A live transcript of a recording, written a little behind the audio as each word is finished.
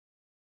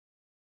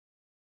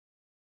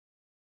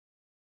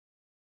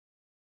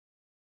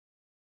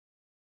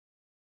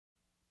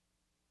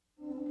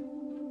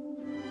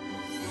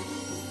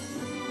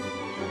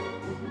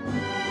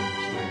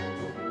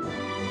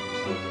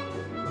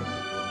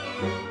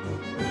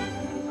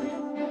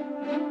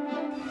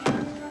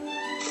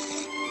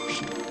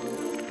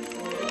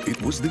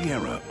It was the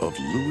era of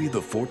Louis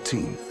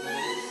XIV.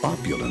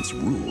 Opulence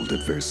ruled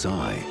at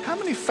Versailles. How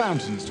many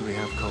fountains do we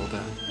have,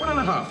 Calder?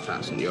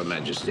 1,500, Your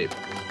Majesty.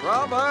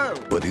 Bravo!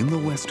 But in the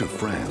west of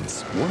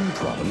France, one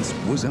province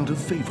was out of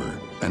favor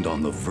and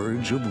on the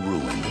verge of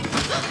ruin.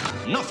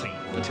 Nothing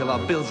until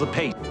our bills are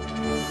paid.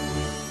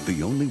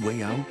 The only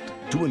way out?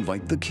 To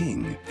invite the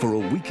king for a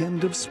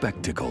weekend of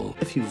spectacle.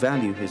 If you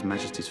value His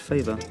Majesty's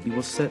favor, you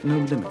will set no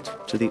limit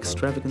to the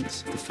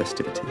extravagance of the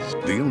festivities.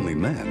 The only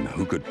man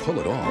who could pull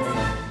it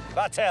off.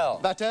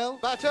 Vatel! Vatel?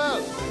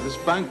 Vatel! This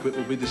banquet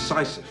will be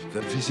decisive.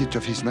 The visit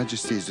of His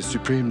Majesty is the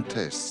supreme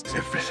test.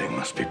 Everything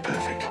must be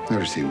perfect.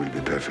 Everything will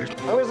be perfect.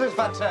 Who is this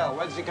Vatel?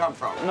 Where does he come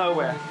from?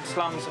 Nowhere.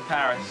 Slums of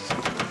Paris.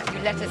 You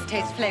let us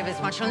taste flavors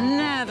one shall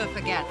never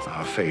forget.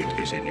 Our fate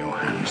is in your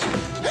hands.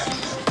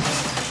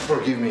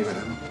 Forgive me,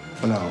 madame.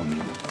 Allow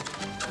me.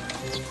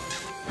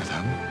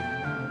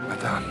 Madame?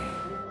 Madame.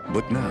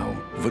 But now,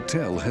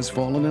 Vatel has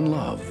fallen in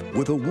love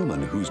with a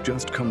woman who's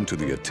just come to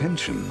the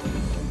attention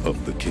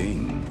of the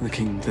king. The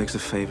king begs the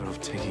favor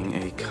of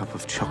taking a cup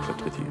of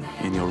chocolate with you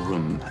in your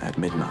room at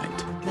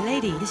midnight.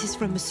 Milady, this is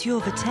from Monsieur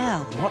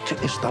Vatel. What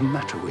is the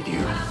matter with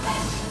you?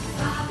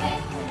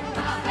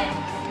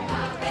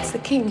 It's the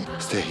king.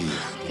 Stay here.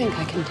 I think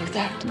I can do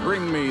that.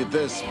 Bring me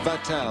this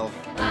Vatel.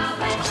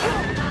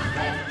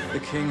 The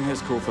king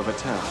has called for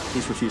Vatel.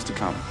 He's refused to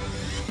come.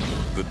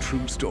 The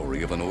true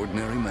story of an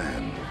ordinary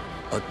man,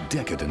 a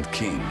decadent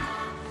king,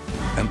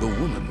 and the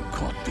woman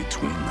caught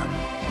between them.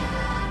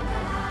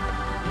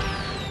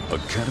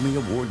 Academy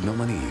Award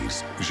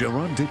nominees: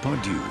 Gérard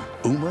Depardieu,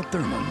 Uma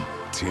Thurman,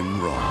 Tim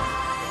Roth.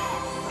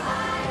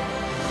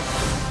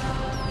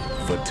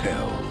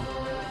 Vatel.